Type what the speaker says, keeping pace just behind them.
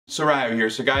So right here,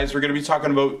 so guys, we're going to be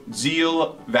talking about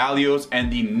Zeal, Valeos,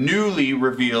 and the newly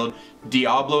revealed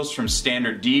Diablos from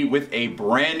Standard D with a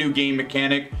brand new game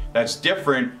mechanic that's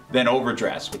different than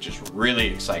Overdress, which is really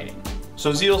exciting.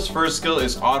 So Zeal's first skill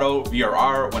is Auto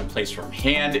VRR when placed from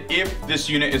hand. If this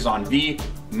unit is on V,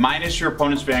 minus your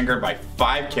opponent's Vanguard by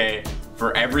 5k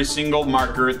for every single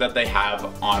marker that they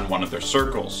have on one of their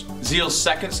circles. Zeal's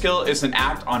second skill is an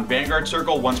act on Vanguard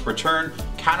circle once per turn,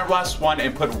 counterblast one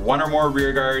and put one or more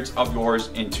rear guards of yours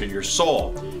into your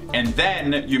soul. And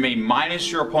then you may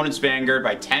minus your opponent's Vanguard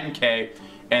by 10k,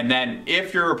 and then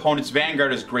if your opponent's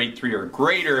Vanguard is grade 3 or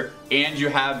greater and you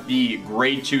have the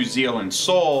grade 2 Zeal and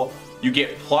Soul, you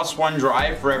get +1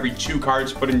 drive for every 2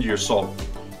 cards put into your soul.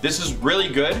 This is really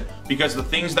good because the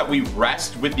things that we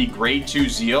rest with the grade 2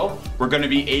 Zeal, we're going to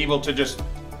be able to just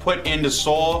put into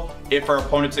soul if our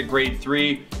opponent's at grade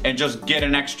 3 and just get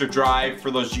an extra drive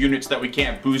for those units that we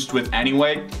can't boost with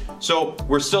anyway. So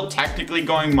we're still technically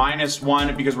going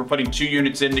 -1 because we're putting 2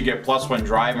 units in to get +1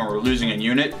 drive and we're losing a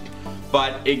unit.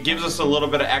 But it gives us a little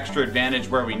bit of extra advantage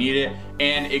where we need it,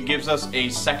 and it gives us a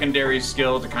secondary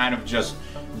skill to kind of just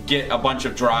get a bunch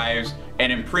of drives.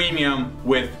 And in premium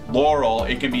with Laurel,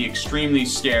 it can be extremely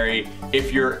scary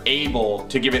if you're able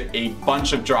to give it a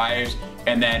bunch of drives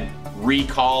and then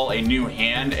recall a new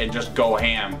hand and just go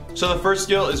ham. So the first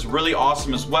skill is really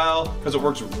awesome as well because it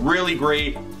works really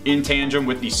great in tandem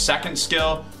with the second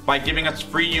skill by giving us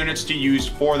free units to use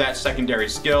for that secondary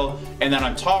skill. And then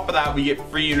on top of that, we get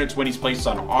free units when he's placed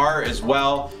on R as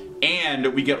well. And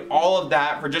we get all of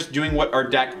that for just doing what our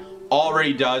deck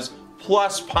already does,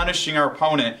 plus punishing our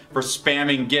opponent for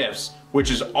spamming gifts, which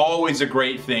is always a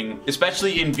great thing,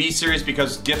 especially in V-Series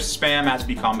because gift spam has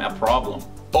become a problem.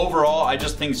 Overall, I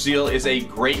just think Zeal is a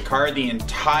great card. The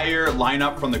entire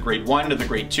lineup from the grade 1 to the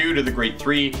grade 2 to the grade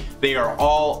 3, they are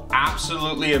all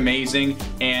absolutely amazing,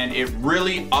 and it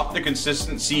really upped the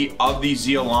consistency of the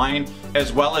Zeal line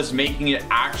as well as making it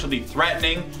actually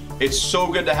threatening. It's so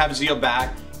good to have Zeal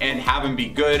back and have him be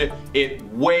good. It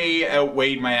way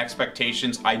outweighed my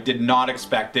expectations. I did not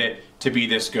expect it to be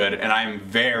this good, and I'm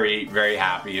very, very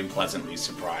happy and pleasantly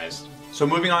surprised. So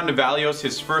moving on to Valeos,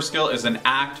 his first skill is an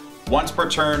act once per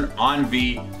turn on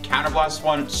V, counterblast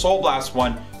 1, soul blast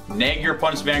 1, neg your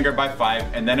opponent's Vanguard by 5,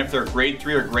 and then if they're grade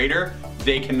 3 or greater,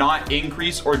 they cannot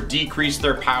increase or decrease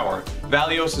their power.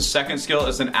 Valeos' second skill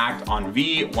is an act on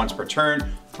V once per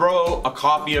turn. Throw a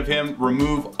copy of him,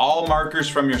 remove all markers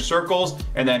from your circles,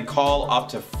 and then call up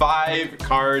to 5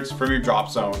 cards from your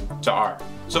drop zone to R.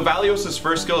 So Valeos'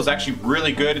 first skill is actually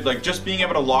really good. Like just being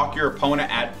able to lock your opponent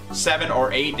at 7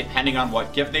 or 8 depending on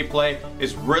what gift they play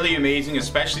is really amazing,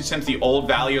 especially since the old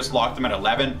Valeos locked them at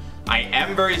 11. I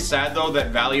am very sad though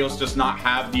that Valeos does not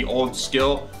have the old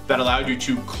skill that allowed you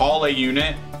to call a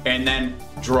unit and then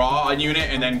draw a unit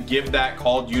and then give that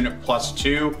called unit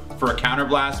 +2 for a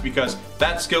counterblast, because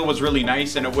that skill was really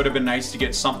nice and it would have been nice to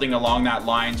get something along that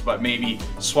lines but maybe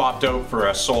swapped out for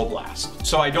a soul blast.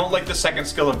 So I don't like the second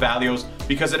skill of Valeos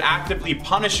because it actively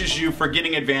punishes you for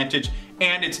getting advantage,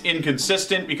 and it's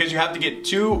inconsistent because you have to get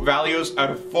 2 Valeos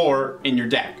out of 4 in your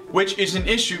deck, which is an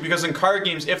issue because in card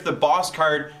games, if the boss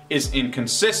card is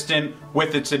inconsistent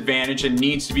with its advantage and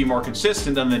needs to be more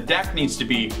consistent than the deck needs to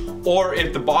be, or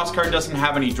if the boss card doesn't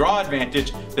have any draw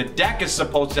advantage, the deck is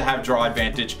supposed to have draw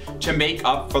advantage to make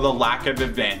up for the lack of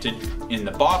advantage in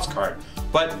the boss card.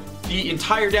 But the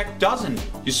entire deck doesn't.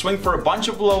 You swing for a bunch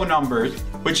of low numbers,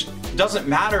 which doesn't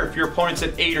matter if your opponent's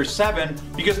at 8 or 7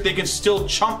 because they can still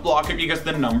chump block it because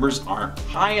the numbers aren't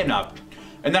high enough.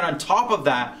 And then on top of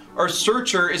that, our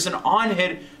searcher is an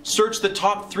on-hit, search the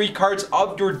top 3 cards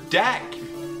of your deck.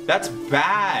 That's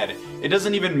bad. It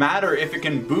doesn't even matter if it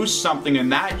can boost something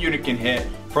and that unit can hit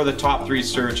for the top 3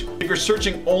 search. If you're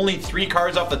searching only 3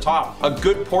 cards off the top, a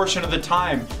good portion of the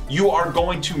time, you are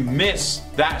going to miss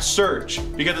that search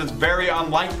because it's very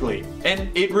unlikely. And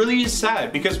it really is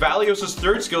sad because Valeos'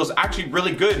 third skill is actually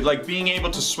really good. Like being able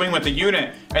to swing with a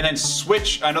unit and then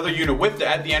switch another unit with it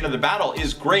at the end of the battle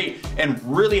is great and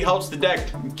really helps the deck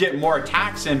get more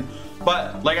attacks in.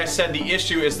 But like I said, the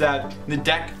issue is that the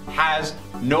deck has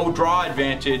no draw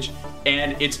advantage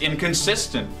and it's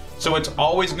inconsistent. So it's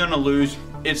always gonna lose.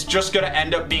 It's just gonna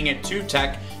end up being a 2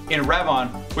 tech in Revon,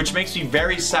 which makes me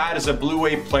very sad as a Blue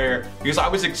Wave player because I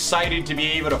was excited to be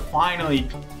able to finally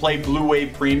play Blue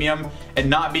Wave Premium, and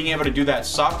not being able to do that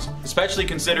sucks, especially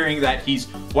considering that he's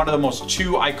one of the most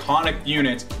 2 iconic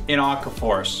units in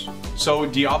Aquaforce. So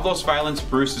Diablos Violent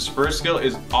Bruce's first skill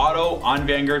is auto on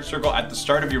Vanguard circle at the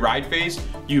start of your ride phase,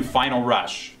 you final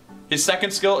rush. His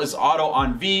second skill is auto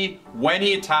on V when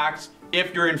he attacks.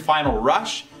 If you're in final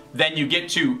rush, then you get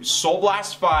to Soul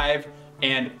Blast 5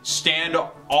 and stand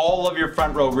all of your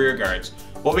front row rear guards.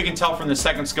 What we can tell from the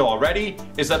second skill already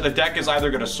is that the deck is either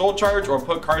going to soul charge or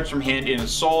put cards from hand into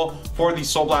soul for the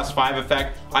Soul Blast 5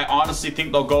 effect. I honestly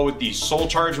think they'll go with the soul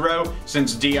charge route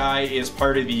since DI is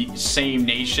part of the same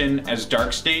nation as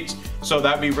Dark States. So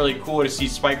that'd be really cool to see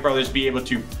Spike Brothers be able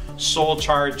to soul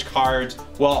charge cards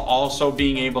while also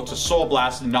being able to soul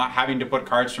blast and not having to put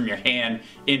cards from your hand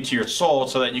into your soul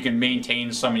so that you can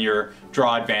maintain some of your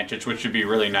draw advantage, which would be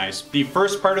really nice. The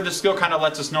first part of the skill kind of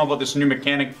lets us know about this new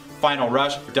mechanic Final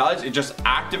Rush does. It just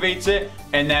activates it,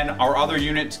 and then our other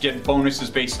units get bonuses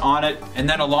based on it. And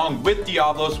then along with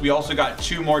Diablos, we also got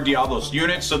 2 more Diablos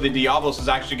units, so the Diablos is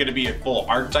actually going to be a full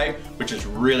archetype, which is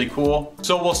really cool.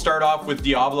 So we'll start off with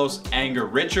Diablos Anger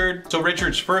Richard. So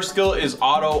Richard's first skill is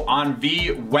auto on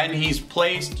V. When he's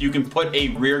placed, you can put a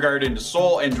rear guard into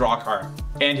soul and draw a card.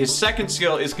 And his second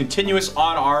skill is continuous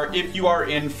on R. If you are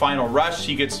in Final Rush,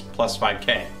 he gets plus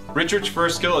 5k. Richard's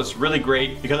first skill is really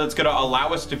great because it's going to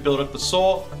allow us to build up the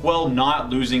soul while not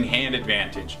losing hand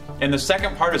advantage. And the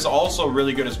second part is also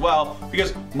really good as well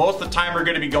because most of the time we're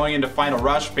going to be going into Final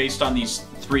Rush based on these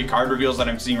 3 card reveals that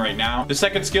I'm seeing right now. The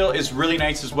second skill is really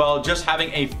nice as well. Just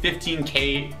having a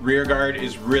 15k rear guard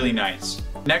is really nice.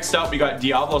 Next up, we got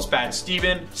Diablos Bad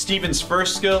Steven. Steven's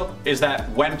first skill is that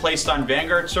when placed on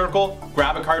Vanguard Circle,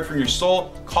 grab a card from your soul,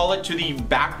 call it to the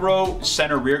back row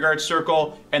center rearguard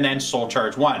circle, and then soul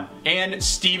charge 1. And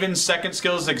Steven's second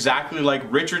skill is exactly like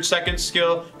Richard's second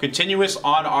skill, continuous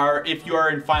on R. If you are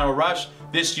in Final Rush,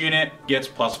 this unit gets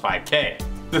plus 5k.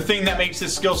 The thing that makes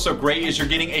this skill so great is you're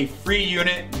getting a free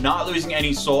unit, not losing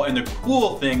any soul, and the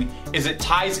cool thing is it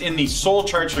ties in the soul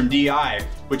charge from DI,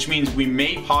 which means we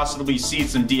may possibly see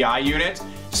some DI units.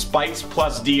 Spikes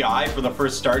plus DI for the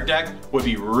first start deck would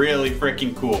be really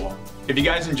freaking cool. If you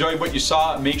guys enjoyed what you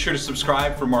saw, make sure to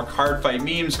subscribe for more card fight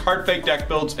memes, card fight deck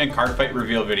builds, and card fight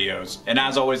reveal videos. And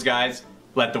as always guys,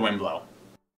 let the wind blow.